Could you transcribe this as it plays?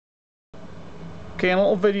Okay, a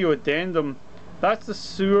little video addendum. That's the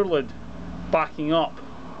sewer lid backing up.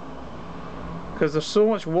 Because there's so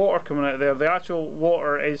much water coming out there, the actual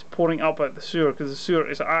water is pouring up out the sewer because the sewer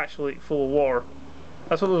is actually full of water.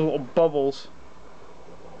 That's what those little bubbles,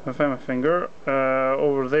 if I find my finger,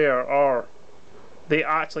 over there are. They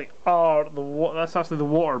actually are the water. That's actually the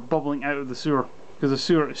water bubbling out of the sewer because the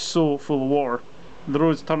sewer is so full of water. The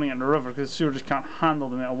road's turning into a river because the sewer just can't handle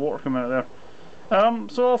the amount of water coming out of there.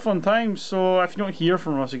 So all fun times. So if you don't hear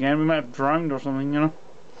from us again, we might have drowned or something, you know.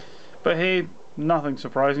 But hey, nothing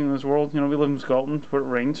surprising in this world. You know, we live in Scotland where it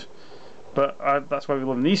rains, but that's why we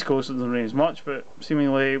live in the East Coast. It doesn't rain as much, but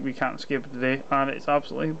seemingly we can't escape it today, and it's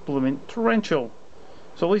absolutely blooming torrential.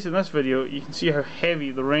 So at least in this video, you can see how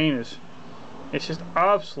heavy the rain is. It's just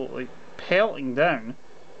absolutely pelting down,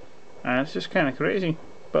 and it's just kind of crazy.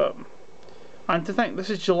 But and to think this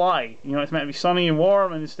is July, you know, it's meant to be sunny and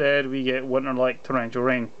warm, and instead we get winter-like torrential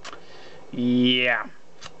rain. Yeah,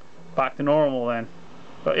 back to normal then.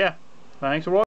 But yeah, thanks for watching.